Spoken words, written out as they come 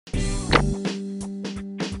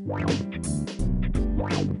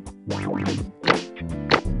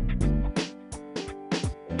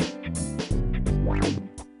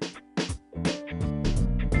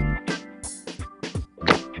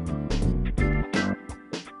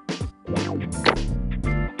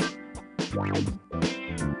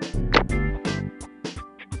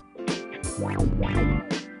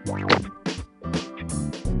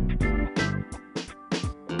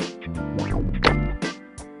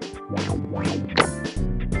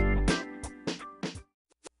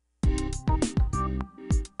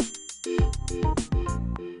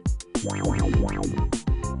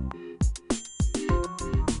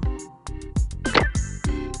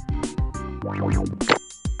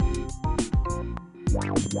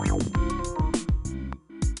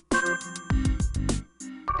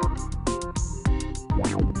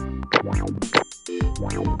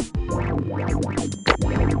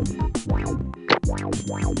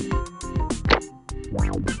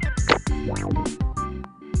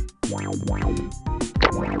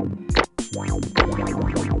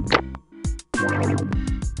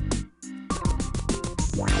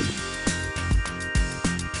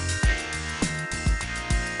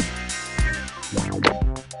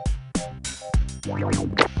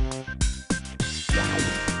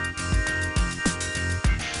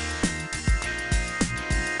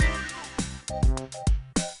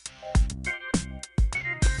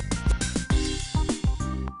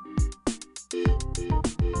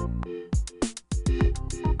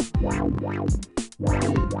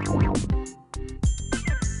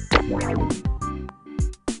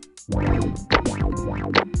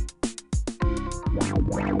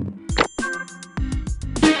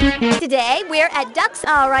Today, we're at Ducks.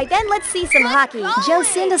 All right, then let's see some hockey.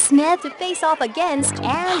 Jocinda Smith to face off against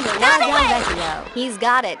Angela Del Vecchio. He's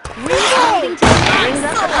got it. Reese Worthington brings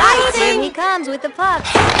up the puck. Here he comes with the puck.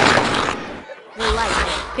 The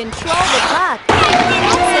Lightning control the puck.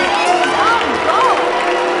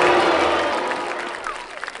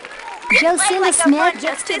 Jocinda Smith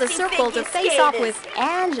gets to the circle to face off with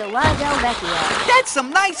Angela Del Vecchio. That's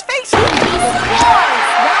some nice faces. He scores!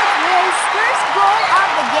 That's his first goal of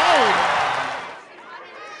the game.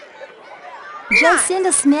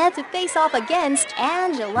 Jocinda Smith to face off against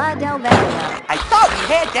Angela Del Vecchio. I thought we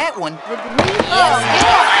had that one. The green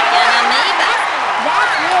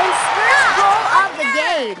That's his first goal of the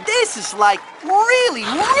game. This is like really,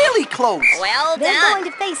 really close. Well done. They're going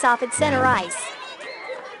to face off at center ice.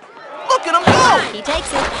 Look at him go! He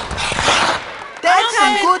takes it. That's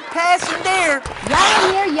some good passing there.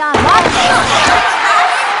 Jaromir Jagr.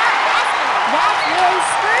 That's his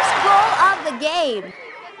first goal of the game.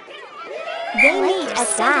 They meet at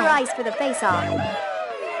center ice for the face-off.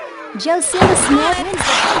 Jocinda Smith wins the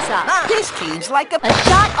face-off. This team's like a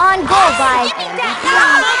shot on goal by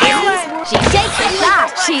MVP. She takes the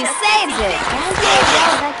shot. She saves it. Angela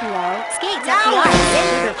Del Vecchio skates up the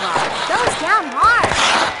ice. Goes down hard.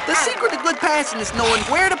 The secret to good passing is knowing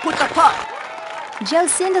where to put the puck.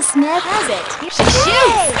 Jocinda Smith has it. She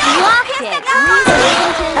shoots. Blocked it.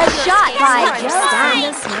 A shot by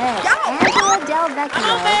Jocinda Smith. Angela Del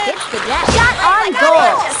Vecchio hits the deck. Shot on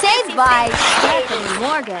goal. Saved by Stephanie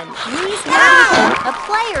Morgan. Reese Worthington. A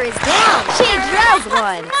player is down. She drills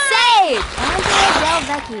one. Saved. Angela Del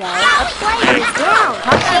Vecchio. A player is down.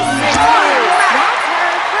 That's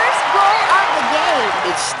her first goal of the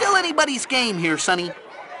game. It's still anybody's game here, Sonny.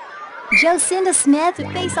 Jocinda Smith to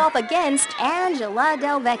face off against Angela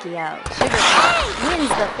Del Vecchio. Sugar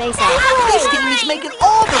wins the face-off. This team is making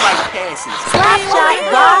all the right passes. Slap shot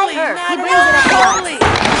by her. He brings it up the ice.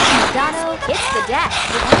 Madonna hits the deck.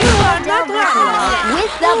 Angela Del Vecchio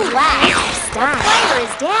with the blast. The player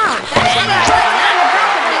is down.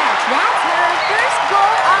 That's her first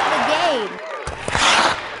goal of the game.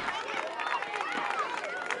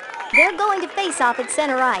 They're going to face off at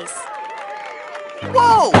center ice.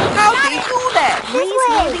 Whoa! How'd they do that? Reese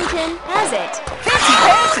Worthington has it. Fancy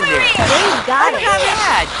passing there. They've got it.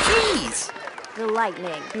 Yeah, jeez. The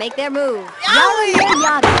Lightning make their move. Jaromir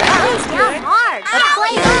Jagr goes down hard. A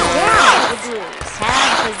player is down. The Blues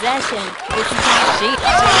have possession. This is how she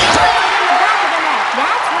back of the net.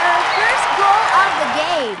 That's her first goal of the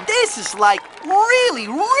game. This is like really,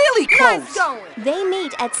 really close. They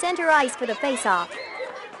meet at center ice for the face-off.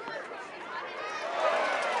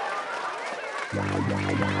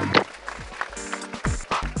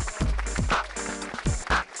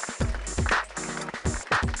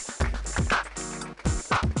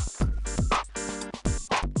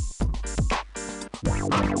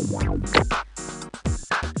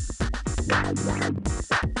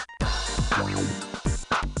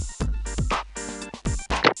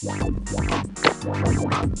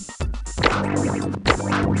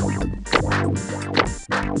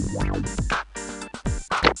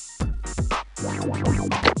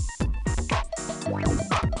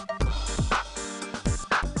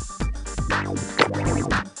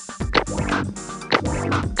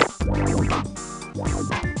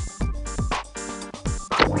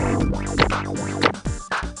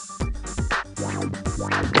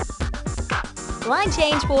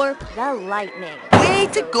 exchange for the Lightning. Way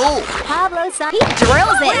to go. Pablo Sanchez, he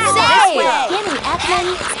drills it. Save! Kenny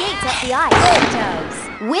Ekman skates up the ice.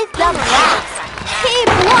 With the blast. He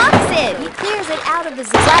blocks it. He clears it out of the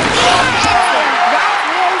zone. That's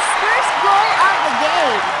his first goal of the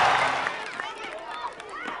game.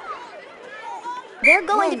 They're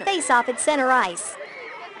going to face off at center ice.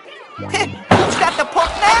 Who's got the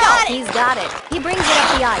puck now? He's got it. He brings it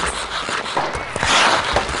up the ice.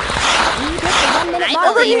 He hit the 1 minute mark.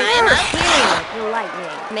 Over here. The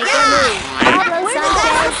Lightning. Make their move. Pablo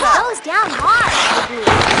Sanchez goes down hard. The Blues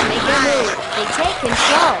make their move. They take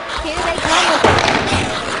control. Here they come with it.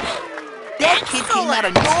 That kid came out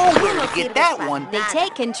of nowhere to get that one. They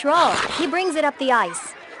take control. He brings it up the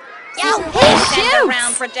ice. Yo, He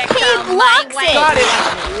shoots! He blocks it! Got it.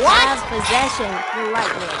 What? Has possession. The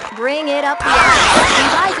Lightning bring it up the ice. The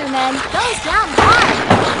Iserman goes down hard.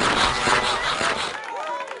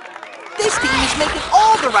 This team is making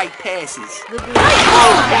all the right passes. The Blues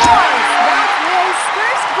scores. That's his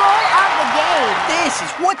first goal of the game. This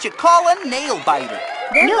is what you call a nail biter.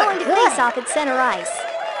 They're going to face off at center ice.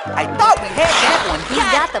 I thought we had that one. He's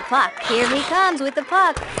got the puck. Here he comes with the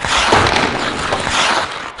puck.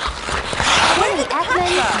 Kenny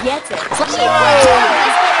Ekman gets it. She puts her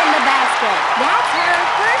biscuit in the basket. That's her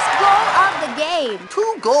first goal of the game.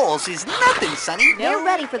 2 goals is nothing, Sonny. They're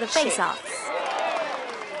ready for the face-offs.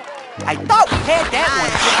 I thought we had that one.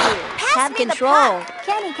 Have control.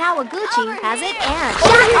 Kenny Kawaguchi has it and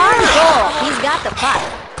shot on goal. He's got the puck.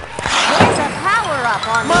 There's a power-up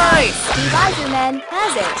on the ice. Steve Yzerman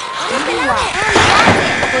has it. And that's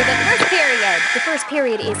it for the first period. The first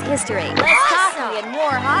period is history. Less coffee and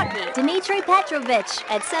more hockey. Dmitry Petrovich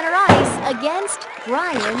at center ice against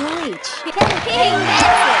Brian Leach. Kenny King gets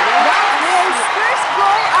it. That's his first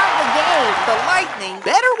goal of the game. The Lightning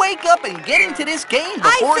better wake up and get into this game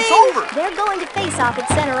before it's over. They're going to face off at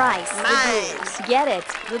center ice. The Blues get it.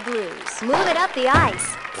 The Blues move it up the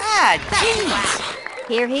ice. Ah, jeez.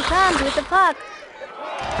 Here he comes with the puck.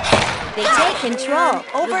 They take control.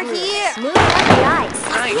 Over here. Move it up the ice.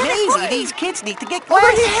 Maybe these kids need to get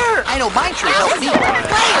glasses. I know mine sure help me. The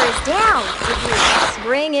player is down. The Blues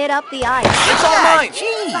bring it up the ice. It's all mine.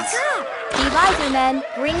 Jeez. Steve Yzerman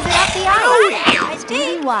brings it up the ice.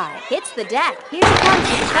 Stevie Y hits the deck. Here he comes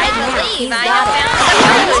with the puck now. He's got it. The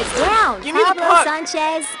player is down. Give me the Pablo puck.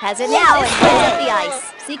 Sanchez has it now and brings up the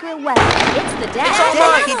ice. Secret weapon hits the deck.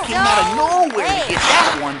 That kid came out of nowhere to get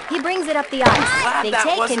that one. He brings it up the ice. Glad They that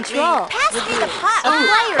take wasn't control. Pass me the puck. A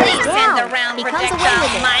player is Please send down. the round He comes away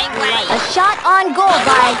with it. my way. A shot on goal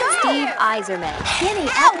by Steve Yzerman. Kenny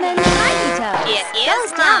Ekman It is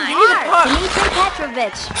goes down mine. hard. Dmitry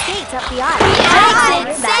Petrovich skates up the ice.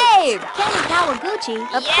 Yes. Saved. Kenny Kawaguchi.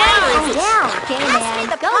 A player is down. K-Man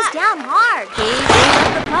goes down hard. He brings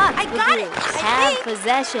up the puck. I got it. Have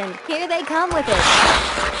possession. Here they come with it.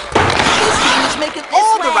 This team is making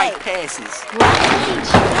all the right passes. Brian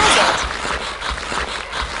Leach has it.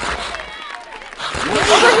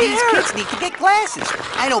 These kids need to get glasses.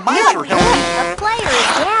 I know mine sure help me. A player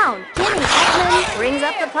is down. Kenny Ekman brings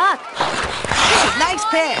up the puck. This is nice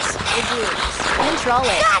pass. The Blues control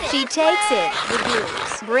it. She takes it. The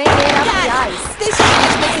Blues bring it up the ice. This team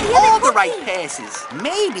is making all the right passes.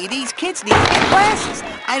 Maybe these kids need to get glasses.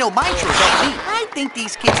 I know mine sure help me. I think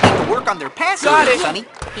these kids need to work on their passing, Sonny.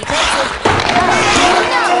 He takes it.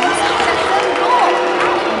 No, goal.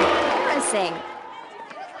 Embarrassing.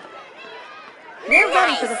 They're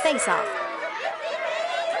ready for the face-off.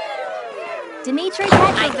 Dmitry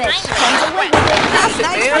Petrovich comes away with it.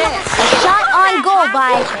 Nice pass. A shot on goal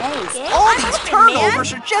by Pace. All these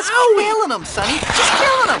turnovers are just killing them, Sonny. Just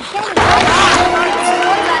killing them. Kenny Ekman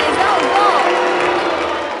scores on his own goal.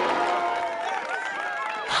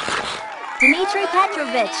 Dmitry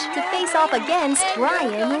Petrovich to face off against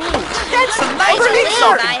Brian Leach. That's some nice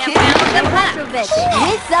face-offing, kid. The Petrovich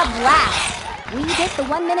with the blast. We hit the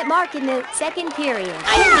 1 minute mark in the second period.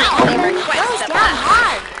 I Ekman request goes a down puck.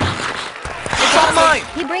 hard. It's all mine.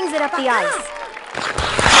 He brings it up the ice.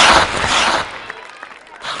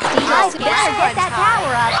 Steve better get that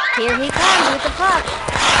power up. Here he comes with the puck.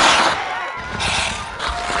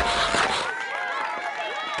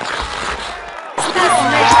 That's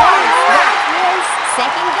his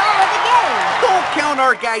second goal of the game. Don't count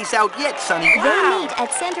our guys out yet, Sonny. They meet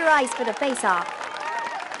at center ice for the face-off.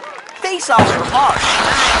 Face-offs are hard.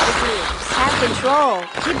 Have control.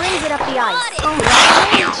 He brings it up the ice.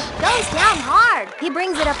 Leach goes down hard. He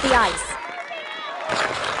brings it up the ice.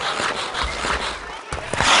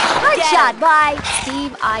 Good shot by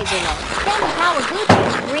Steve Yzerman. Kenny Kawaguchi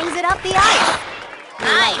brings it up the ice.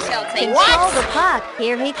 I shall take Control the puck.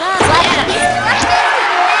 Here he comes. He's crushed it into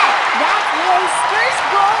the net. That's his first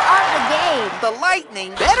the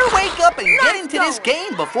Lightning better wake up and get into this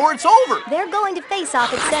game before it's over. They're going to face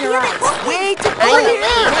off at center ice. Way to I go.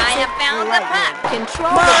 believe I have found the puck.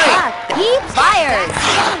 Control the puck. He fires.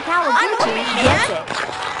 Kenny Kawaguchi gets it.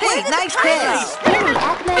 Hey, nice pass. Kenny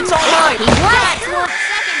Ekman. It's all mine. He blocked.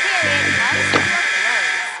 Second period.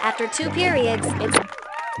 After 2 periods, it's...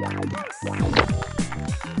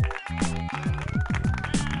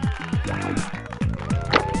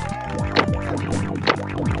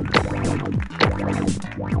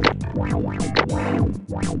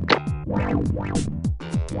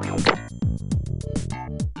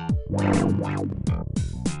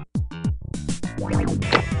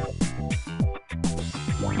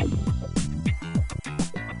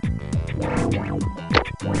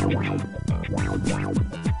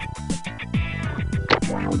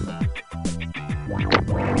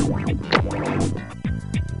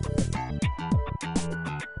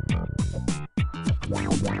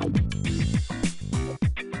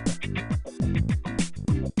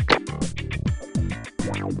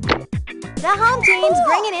 The home team's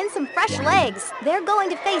bringing in some fresh legs. They're going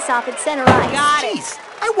to face off at center ice. Jeez,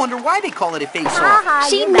 I wonder why they call it a face-off.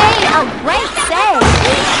 She made a great save.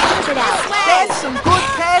 She clears it out. That's some good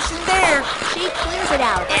passing there. She clears it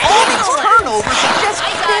out. All these turnovers are just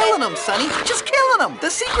killing them, Sonny. Just killing them. The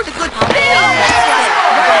secret to good... First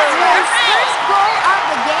goal of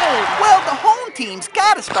the game. Well, the home team's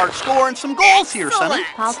got to start scoring some goals here, Sonny.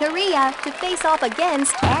 Paul Correa to face off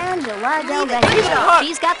against Angela Del the Vecchio. puck.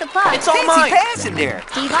 She's got the puck. It's all mine. Passing there.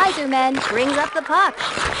 Steve Eiserman brings up the puck.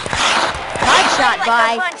 Hard shot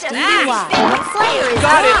by Stevie Watt. The player is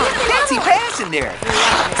Got it. down. Fancy passing there.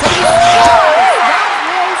 That's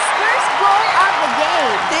his first goal of the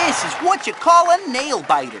game. This is what you call a nail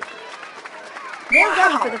biter. They're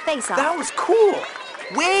ready for the face-off. That was cool.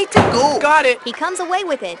 Way to go. Got it. He comes away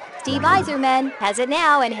with it. Steve Eiserman has it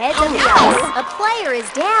now and heads up the ice. A player is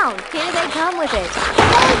down. Here they come with it.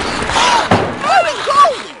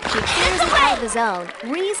 She clears it out of the zone.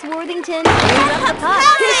 Reese Worthington brings up the puck.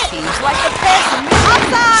 This seems like a passing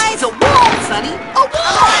offside. It's a wall, Sonny. A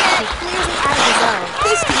wall. She clears it out of the zone.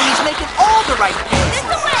 This team is making all the right passes.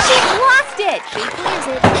 She blocked it. She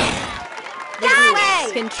clears it. The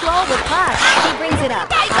Blues control the puck. He brings it up.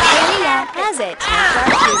 Correa has it.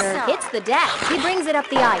 Sharpshooter hits the deck. He brings it up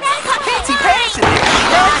the ice. Fancy passing there.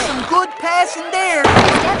 That's some good passing there.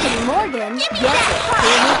 Stephanie Morgan gets it.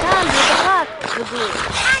 Here he comes with the puck. The Blues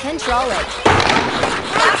control it.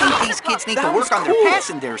 I think these kids need to work on their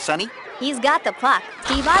passing there, Sonny. He's got the puck.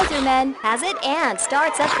 Steve Eiserman has it and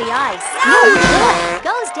starts up the ice. Good.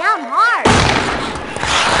 Goes down hard.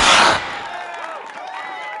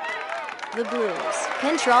 The Blues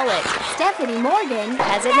control it. Stephanie Morgan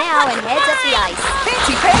has it now and heads up the ice.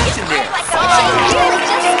 Fancy passing there. She really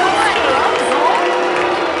just scored her own goal.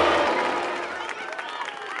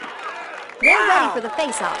 They're ready for the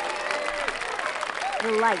face-off.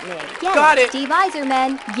 The Lightning get Got it. Steve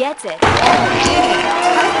Eiserman gets it. Oh, man.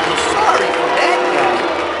 I'm sorry for that guy.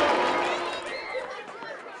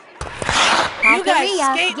 Paul Correa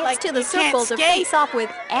gets to the circle to face off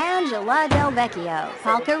with Angela Del Vecchio.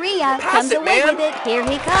 Paul Correa comes away with it. Here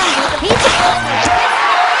he comes with the piece.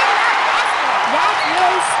 That's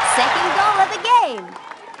his second goal of the game.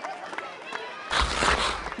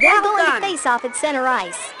 They're going to face off at center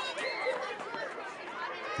ice.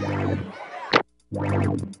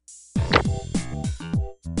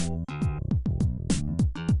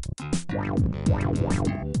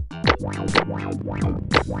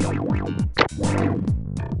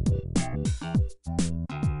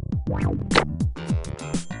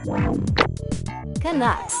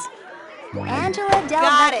 Canucks. Angela Del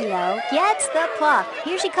Vecchio gets the puck.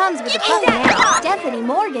 Here she comes with the puck now. Stephanie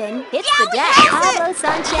Morgan hits the deck. Pablo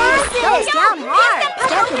Sanchez goes down hard.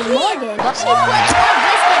 Stephanie Morgan, she puts her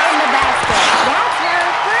biscuit in the basket. That's her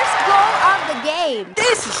first goal of the game.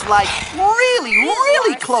 This is like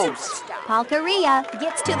really close. Paul Correa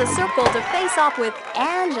gets to the circle to face off with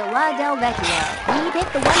Angela Del Vecchio. We've hit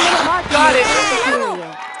the 1 minute mark in the first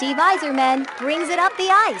period. Steve Eiserman brings it up the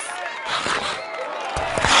ice.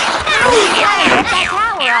 That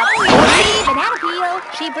power up. Banana peel.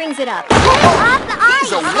 She brings it up. Off the ice.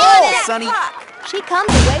 He's a wall, Sonny. She comes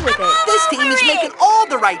away with it. This team is making all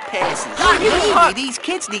the right passes. Maybe these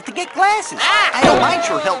kids need to get glasses. I know mine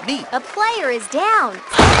sure helped me. A player is down.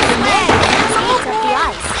 The man skates up the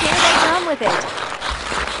ice. Here they come with it.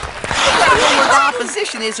 You gotta know where the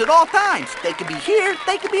opposition is at all times. They could be here,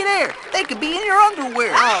 they could be there. They could be in your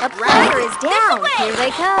underwear. A player is down. Here they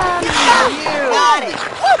come. Got it.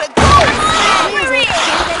 What a goal! Here they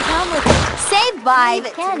come with it. Saved by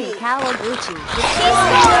Kenny Kawaguchi. She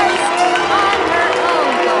scores on her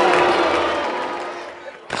own goal.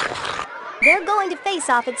 They're going to face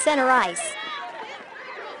off at center ice.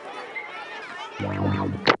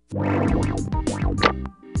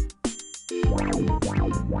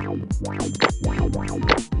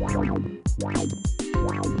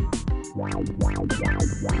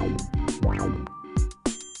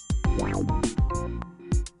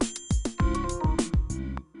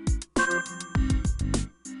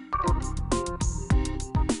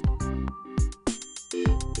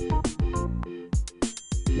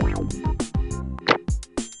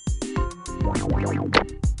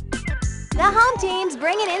 The home team's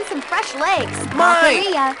bringing in some fresh legs.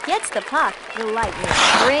 Maria gets the puck. The Lightning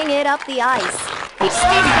bring it up the ice.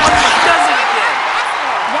 Stevie Wonder does it again.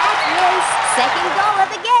 That's Ray's second goal of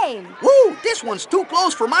the game. Woo, this one's too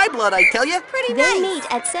close for my blood, I tell you. Pretty nice. They meet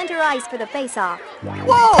at center ice for the face-off.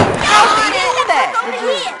 Whoa, how'd they do that? The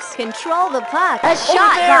Blues control the puck. A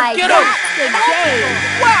shot by that's the game.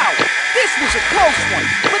 Wow, this was a close one,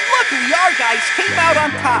 but luckily our guys came out on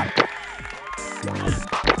top.